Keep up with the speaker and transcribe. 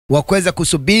wa kuweza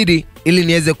kusubiri ili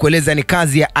niweze kueleza ni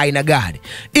kazi ya aina gani.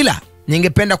 Ila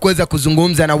ningependa kuweza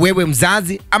kuzungumza na wewe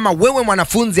mzazi ama wewe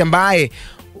mwanafunzi ambaye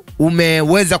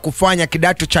umeweza kufanya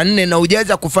kidato cha 4 na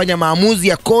hujaweza kufanya maamuzi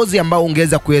ya kozi ambao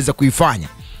ungeweza kuifanya.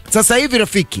 Sasa hivi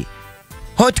rafiki,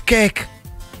 hot cake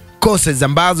courses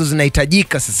ambazo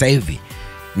zinahitajika sasa hivi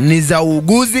ni za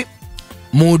uuguzi,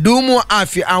 mhudumu wa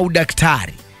afya au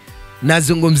daktari.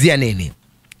 Nazungumzia nini?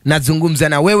 Nazungumza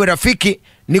na wewe rafiki,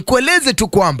 nikueleze tu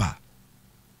kwamba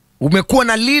umekuwa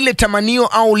na lile tamanio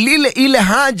au ile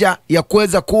haja ya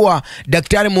kuweza kuwa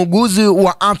daktari, muuguzi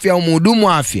wa afya au mhudumu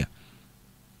wa afya.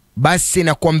 Basi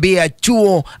nakwambia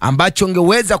chuo ambacho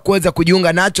ungeweza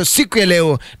kujiunga nacho siku ya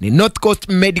leo ni North Coast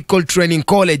Medical Training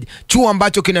College, chuo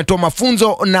ambacho kinatoa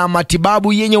mafunzo na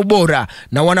matibabu yenye ubora,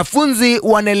 na wanafunzi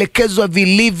wanaelekezwa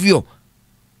vilivyo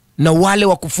na wale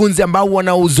wakufunzi ambao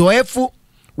wana uzoefu,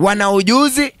 wana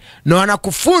ujuzi na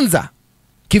wanakufunza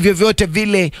kivyo vyote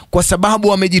vile, kwa sababu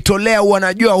wamejitolea,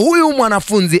 wanajua huyu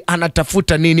mwanafunzi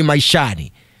anatafuta nini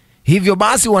maishani. Hivyo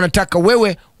basi wanataka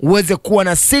wewe uweze kuwa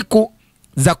na siku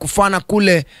za kufana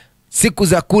kule,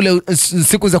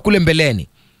 siku za kule mbeleni.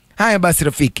 Haya basi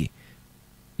rafiki,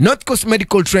 North Coast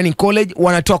Medical Training College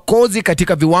wanatoa kozi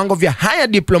katika viwango vya higher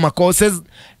diploma courses,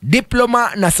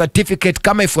 diploma na certificate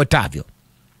kama ifuatavyo.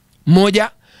 1.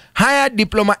 Higher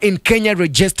diploma in Kenya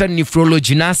Registered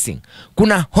Nephrology Nursing.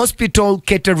 Kuna hospital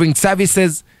catering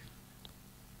services,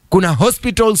 kuna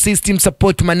hospital system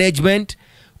support management,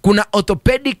 kuna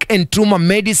orthopedic and trauma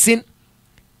medicine,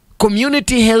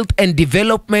 community health and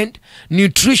development,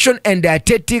 nutrition and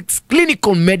dietetics,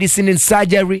 clinical medicine and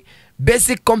surgery,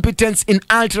 basic competence in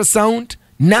ultrasound,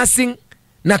 nursing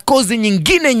na kozi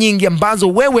nyingine nyingi ambazo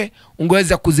wewe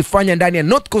ungeweza kuzifanya ndani ya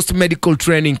North Coast Medical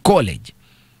Training College.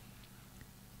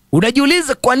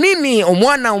 Unajiuliza kwa nini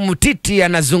mwana umtiti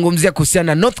anazungumzia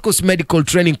kuhusiana na North Coast Medical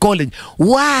Training College?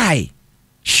 Why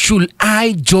should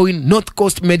I join North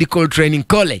Coast Medical Training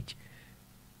College?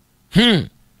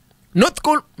 North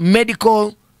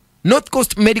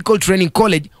Coast Medical Training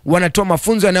College wanatoa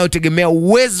mafunzo yanayotegemea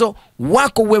uwezo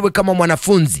wako wewe kama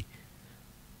mwanafunzi,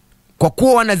 kwa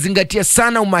kuwa wanazingatia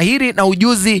sana umahiri na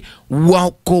ujuzi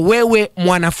wako wewe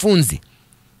mwanafunzi.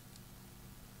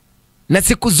 Na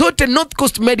siku zote North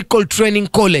Coast Medical Training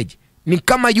College ni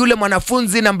kama yule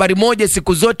mwanafunzi nambari 1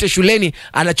 siku zote shuleni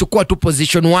anachukua tu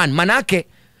position 1. Manake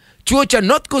chuo cha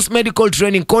North Coast Medical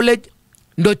Training College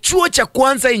ndo chuo cha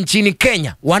kwanza nchini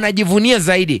Kenya. Wanajivunia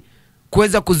zaidi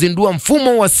kuweza kuzindua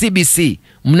mfumo wa CBC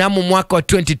mnamo mwaka wa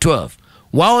 2012.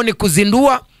 Wao ni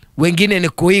kuzindua, wengine ni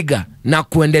kuiga na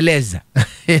kuendeleza.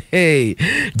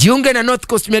 Jiunge na North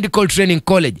Coast Medical Training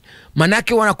College,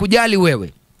 manake wanakujali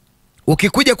wewe.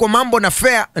 Ukikuja kwa mambo na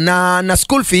fare na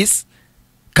school fees,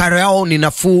 karo yao ni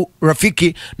nafuu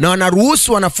rafiki, na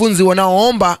wanaruhusu wanafunzi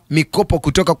wanaoomba mikopo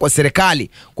kutoka kwa serikali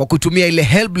kwa kutumia ile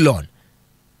help loan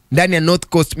ndani ya North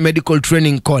Coast Medical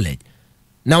Training College.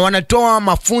 Na wanatoa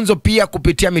mafunzo pia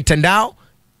kupitia mitandao,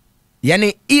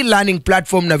 yani e-learning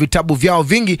platform, na vitabu vyao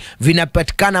vingi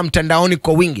vinapatikana mtandaoni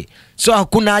kwa wingi. So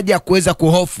hakuna haja ya kuweza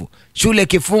kuhofu shule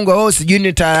kifungwa, sijui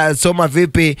nitasoma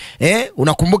vipi.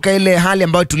 Unakumbuka ile hali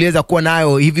ambayo tuliweza kuwa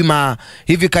nayo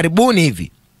hivi karibuni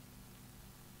hivi,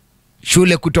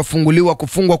 shule kutofunguliwa,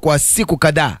 kufungwa kwa siku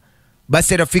kadhaa.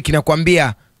 Basi rafiki,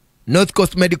 nakwambia North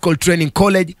Coast Medical Training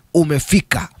College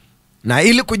umefika. Na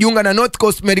ili kujiunga na North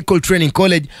Coast Medical Training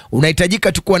College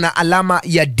unahitajika tu kuwa na alama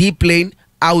ya D plane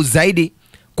au zaidi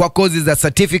kwa kozi za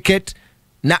certificate,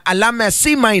 na alama ya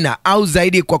C minor au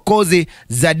zaidi kwa kozi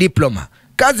za diploma.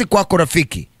 Kazi kwako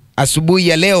rafiki, asubuhi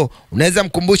ya leo unaweza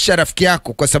mkumbusha rafiki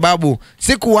yako, kwa sababu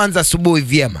siku huanza asubuhi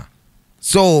vyema.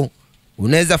 So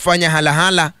unaweza fanya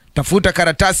halahala, tafuta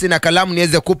karatasi na kalamu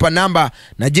niweze kupa namba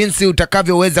na jinsi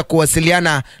utakavyoweza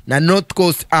kuwasiliana na North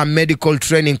Coast Medical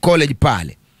Training College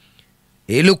pale.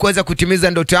 Ili kuweza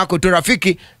kutimiza ndoto yako tu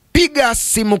rafiki, piga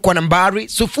simu kwa nambari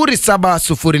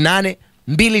 0708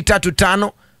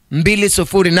 235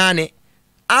 208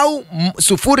 au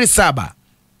 0713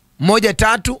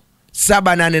 788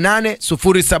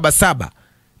 077.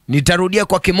 Nitarudia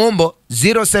kwa kimombo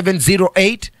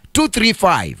 0708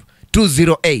 235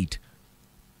 208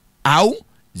 au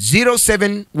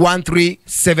 0713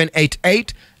 788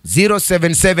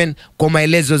 077 kwa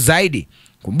maelezo zaidi.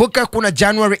 Kumbuka kuna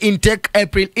January intake,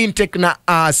 April intake na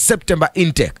September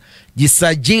intake.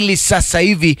 Jisajili sasa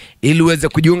hivi ili uweze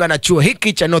kujiunga na chuo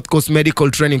hiki cha North Coast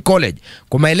Medical Training College.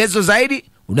 Kwa maelezo zaidi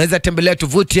unaweza tembelea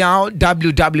tovuti yao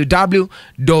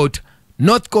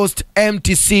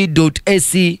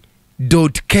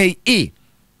www.northcoastmtc.ac.ke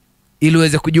ili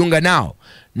uweze kujiunga nao.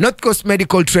 North Coast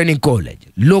Medical Training College,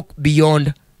 look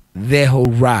beyond the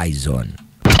horizon.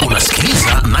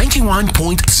 Unasikiliza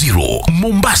 91.0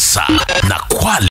 Mombasa na Kwale.